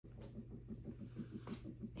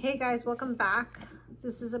Hey guys, welcome back.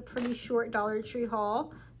 This is a pretty short Dollar Tree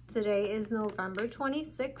haul. Today is November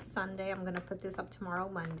 26th, Sunday. I'm gonna put this up tomorrow,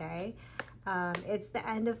 Monday. It's the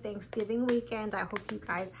end of Thanksgiving weekend. I hope you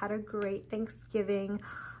guys had a great Thanksgiving.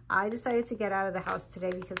 I decided to get out of the house today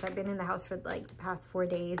because I've been in the house for like the past 4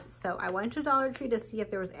 days. So I went to Dollar Tree to see if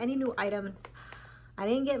there was any new items. I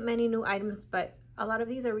didn't get many new items, but a lot of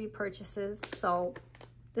these are repurchases. So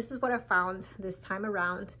this is what I found this time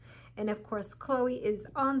around. And of course, Chloe is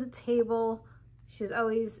on the table. She's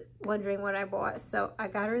always wondering what I bought. So I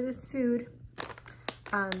got her this food.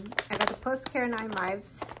 I got the Plus Care 9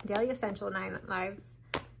 Lives, Daily Essential 9 Lives.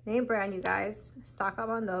 Name brand, you guys. Stock up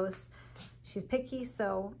on those. She's picky,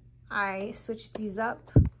 so I switch these up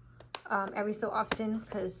every so often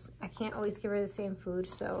because I can't always give her the same food.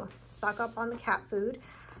 So stock up on the cat food.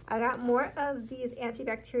 I got more of these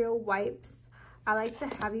antibacterial wipes. I like to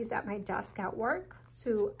have these at my desk at work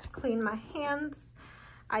to clean my hands.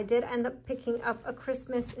 I did end up picking up a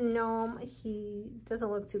Christmas gnome. He doesn't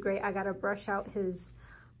look too great. I gotta brush out his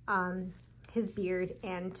beard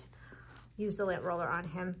and use the lint roller on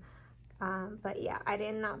him. But yeah, I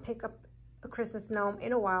did not pick up a Christmas gnome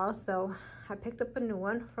in a while, so I picked up a new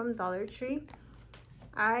one from Dollar Tree.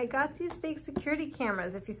 I got these fake security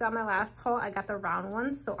cameras. If you saw my last haul, I got the round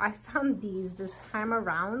ones, so I found these this time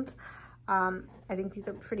around. I think these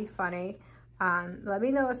are pretty funny. Let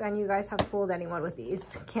me know if any of you guys have fooled anyone with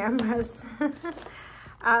these cameras.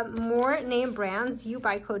 More name brands. You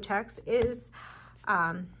Buy Kotex is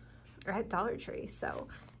at Dollar Tree. So,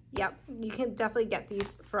 yep, you can definitely get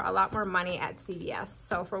these for a lot more money at CVS.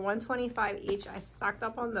 So for $1.25 each, I stocked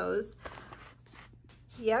up on those.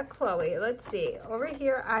 Yeah, Chloe, let's see. Over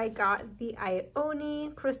here, I got the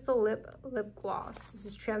Ione Crystal Lip Gloss. This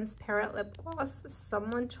is transparent lip gloss.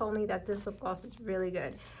 Someone told me that this lip gloss is really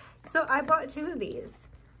good. So I bought 2 of these.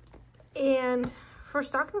 And for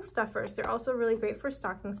stocking stuffers, they're also really great for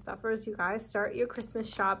stocking stuffers. You guys, start your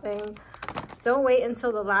Christmas shopping. Don't wait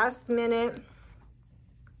until the last minute.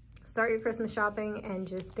 Start your Christmas shopping and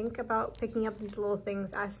just think about picking up these little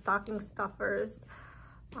things as stocking stuffers.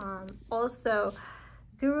 Also,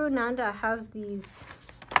 Guru Nanda has these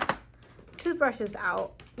toothbrushes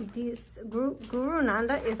out. Guru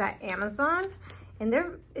Nanda is at Amazon, and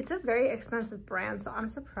it's a very expensive brand, so I'm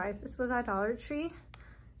surprised this was at Dollar Tree.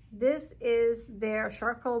 This is their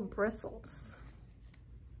charcoal bristles.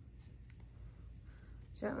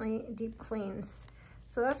 Gently deep cleans.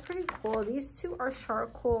 So that's pretty cool. These 2 are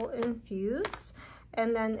charcoal infused,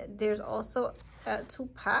 and then there's also a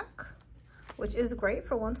 2-pack, which is great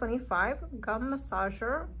for $1.25. Gum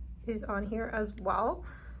massager is on here as well.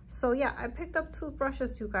 So yeah, I picked up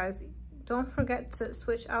toothbrushes, you guys. Don't forget to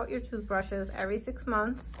switch out your toothbrushes every 6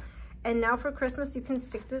 months. And now for Christmas, you can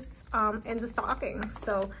stick this in the stocking.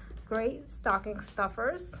 So great stocking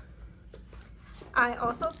stuffers. I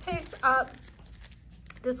also picked up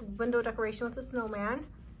this window decoration with the snowman.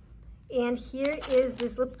 And here is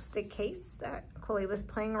this lipstick case that Chloe was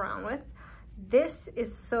playing around with. This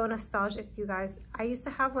is so nostalgic, you guys. I used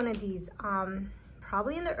to have one of these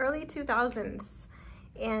probably in the early 2000s,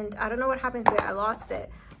 and I don't know what happened to it. I lost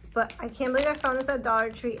it, but I can't believe I found this at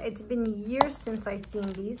Dollar Tree. It's been years since I've seen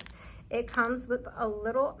these. It comes with a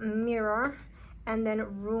little mirror and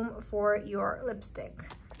then room for your lipstick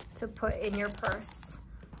to put in your purse.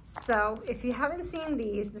 So if you haven't seen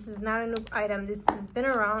these, this is not a new item. This has been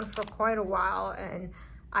around for quite a while, and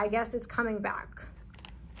I guess it's coming back.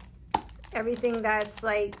 Everything that's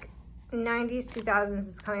like 90s, 2000s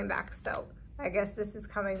is coming back. So I guess this is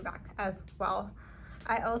coming back as well.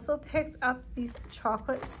 I also picked up these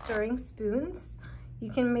chocolate stirring spoons.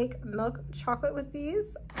 You can make milk chocolate with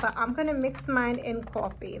these, but I'm gonna mix mine in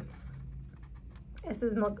coffee. This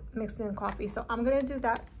is milk mixed in coffee, so I'm gonna do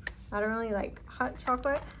that. I don't really like hot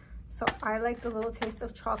chocolate, so I like the little taste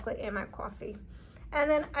of chocolate in my coffee. And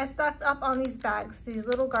then I stocked up on these bags, these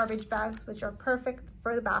little garbage bags, which are perfect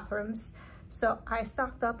for the bathrooms. So I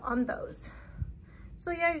stocked up on those.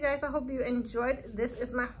 So yeah, you guys, I hope you enjoyed. This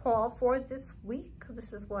is my haul for this week.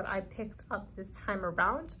 This is what I picked up this time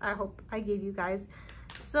around. I hope I gave you guys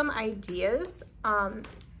some ideas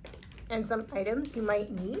and some items you might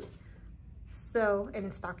need. So,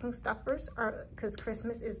 and stocking stuffers are, because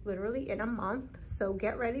Christmas is literally in a month. So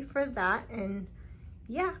get ready for that. And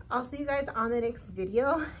yeah, I'll see you guys on the next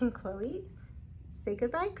video. And Chloe, say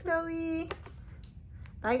goodbye, Chloe.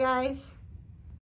 Bye, guys.